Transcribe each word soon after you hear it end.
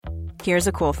Here's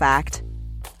a cool fact.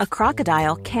 A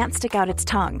crocodile can't stick out its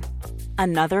tongue.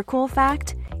 Another cool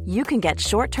fact, you can get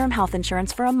short-term health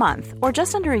insurance for a month or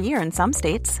just under a year in some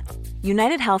states.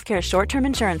 United Healthcare short-term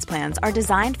insurance plans are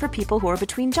designed for people who are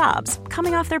between jobs,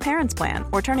 coming off their parents' plan,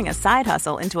 or turning a side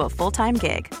hustle into a full-time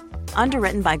gig.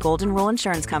 Underwritten by Golden Rule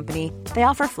Insurance Company, they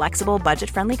offer flexible,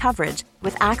 budget-friendly coverage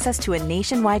with access to a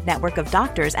nationwide network of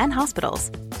doctors and hospitals.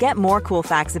 Get more cool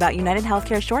facts about United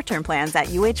Healthcare short-term plans at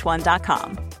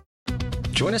uh1.com.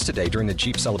 Join us today during the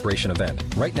Jeep Celebration event.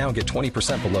 Right now, get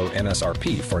 20% below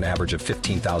MSRP for an average of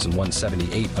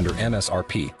 $15,178 under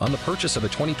MSRP on the purchase of a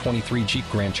 2023 Jeep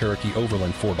Grand Cherokee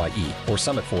Overland 4xE or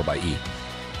Summit 4xE.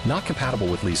 Not compatible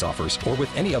with lease offers or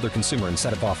with any other consumer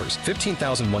incentive offers.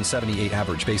 $15,178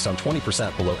 average based on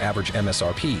 20% below average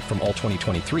MSRP from all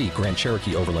 2023 Grand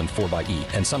Cherokee Overland 4xE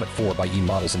and Summit 4xE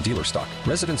models in dealer stock.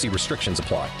 Residency restrictions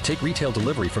apply. Take retail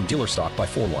delivery from dealer stock by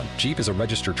 4/1. Jeep is a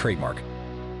registered trademark.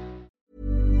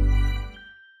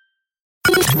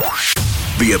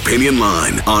 The Opinion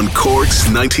Line on Cork's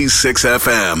 96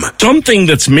 FM. Something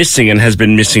that's missing and has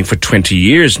been missing for 20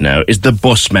 years now is the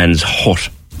Busman's hut.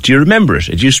 Do you remember it?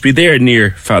 It used to be there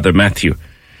near Father Matthew.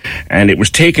 And it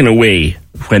was taken away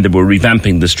when they were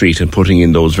revamping the street and putting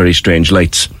in those very strange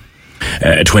lights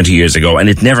 20 years ago. And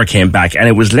it never came back. And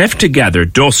it was left to gather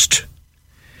dust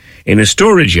in a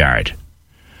storage yard.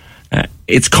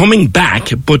 It's coming back,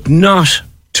 but not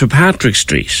to Patrick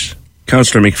Street.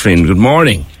 Councillor Mick Finn, good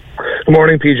morning. Good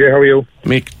morning, PJ. How are you?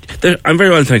 Mick, I'm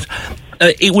very well, thanks.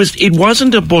 It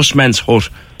wasn't a Busman's hut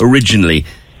originally.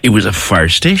 It was a fire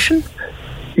station.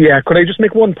 Yeah, could I just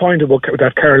make one point about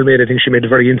that Carol made? I think she made a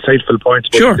very insightful point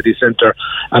about the city centre,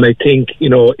 and I think,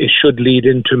 it should lead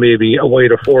into maybe a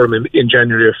wider forum in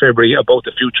January or February about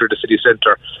the future of the city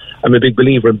centre. I'm a big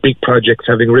believer in big projects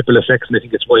having ripple effects, and I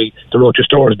think it's why the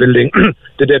Rochester building,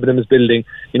 the Debenhams building,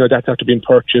 that's after being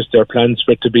purchased. There are plans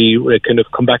for it to be kind of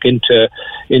come back into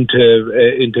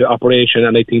operation,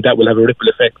 and I think that will have a ripple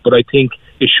effect. But I think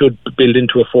it should build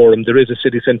into a forum. There is a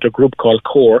city centre group called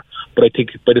Cork, but I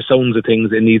think by the sounds of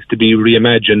things, it needs to be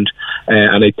reimagined,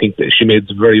 and I think that she made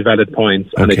very valid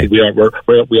points. And I think we all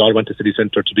want the city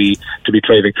centre to be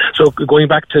thriving. So going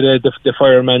back to the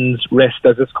Fireman's Rest,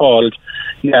 as it's called,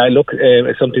 yeah, look,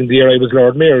 something the year I was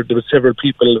Lord Mayor, there were several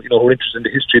people who were interested in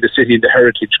the history of the city and the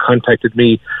heritage contacted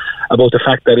me about the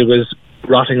fact that it was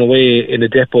rotting away in a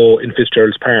depot in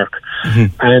Fitzgerald's Park.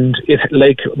 Mm-hmm. And it,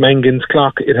 like Mangan's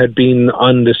clock, it had been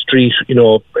on the street,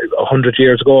 100 odd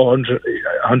years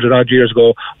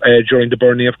ago, during the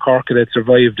burning of Cork. It had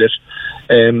survived it.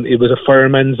 It was a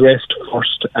Fireman's Rest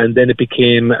first, and then it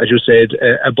became, as you said,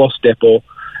 a bus depot.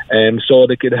 So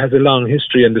it has a long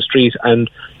history on the street, and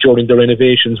during the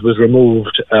renovations was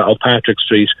removed of Patrick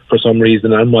Street for some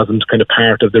reason and wasn't kind of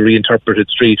part of the reinterpreted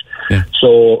street. Yeah.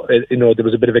 So, there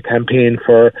was a bit of a campaign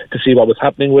to see what was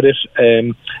happening with it.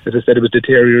 As I said, it was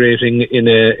deteriorating in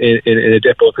a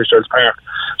depot at Fitzgerald's Park.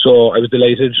 So I was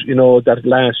delighted, that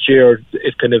last year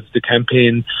the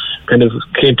campaign kind of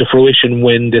came to fruition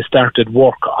when they started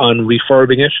work on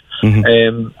refurbing it.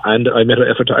 Mm-hmm. And I met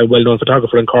a well-known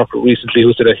photographer in Cork recently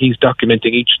who said that he's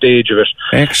documenting each stage of it.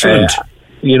 Excellent.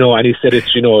 And he said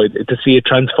it's, to see it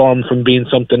transform from being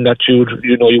something that you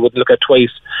wouldn't look at twice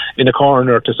in a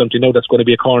corner to something now that's going to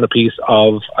be a corner piece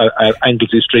of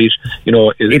Anglesey Street,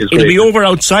 it'll be over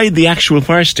outside the actual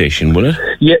fire station, will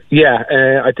it? Yeah.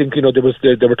 I think,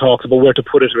 there were talks about where to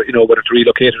put it, whether to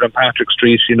relocate it on Patrick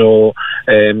Street,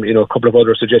 a couple of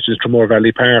other suggestions to Moore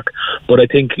Valley Park. But I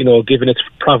think, given its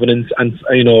provenance and,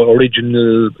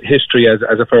 original history as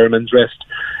a Fireman's Rest,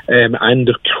 and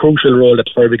the crucial role that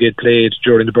the Fire Brigade played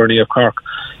during the burning of Cork,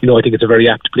 I think it's a very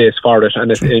apt place for it.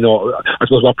 And, I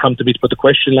suppose what prompted me to put the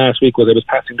question last week was I was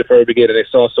passing the Fire Brigade and I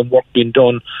saw some work being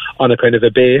done on a kind of a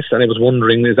base, and I was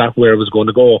wondering, is that where it was going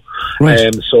to go?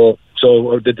 Right. So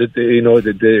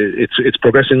it's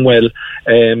progressing well.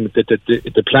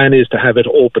 The plan is to have it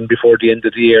open before the end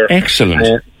of the year.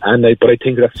 Excellent. But I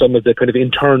think that some of the kind of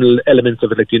internal elements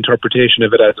of it, like the interpretation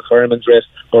of it as a Fireman's Rest,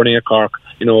 burning a Cork,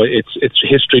 its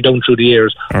history down through the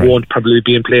years won't probably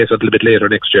be in place until a bit later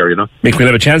next year. Mick, we'll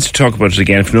have a chance to talk about it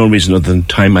again for no reason other than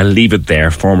time. I'll leave it there.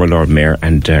 Former Lord Mayor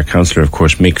and Councillor, of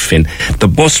course, Mick Finn. The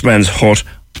Busman's Hut,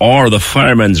 or the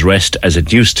Fireman's Rest as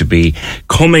it used to be,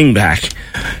 coming back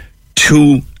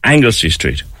to Anglesey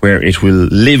Street, where it will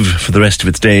live for the rest of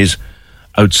its days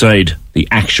outside the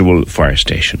actual fire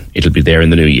station. It'll be there in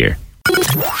the new year.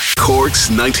 Cork's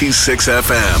 96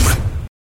 FM.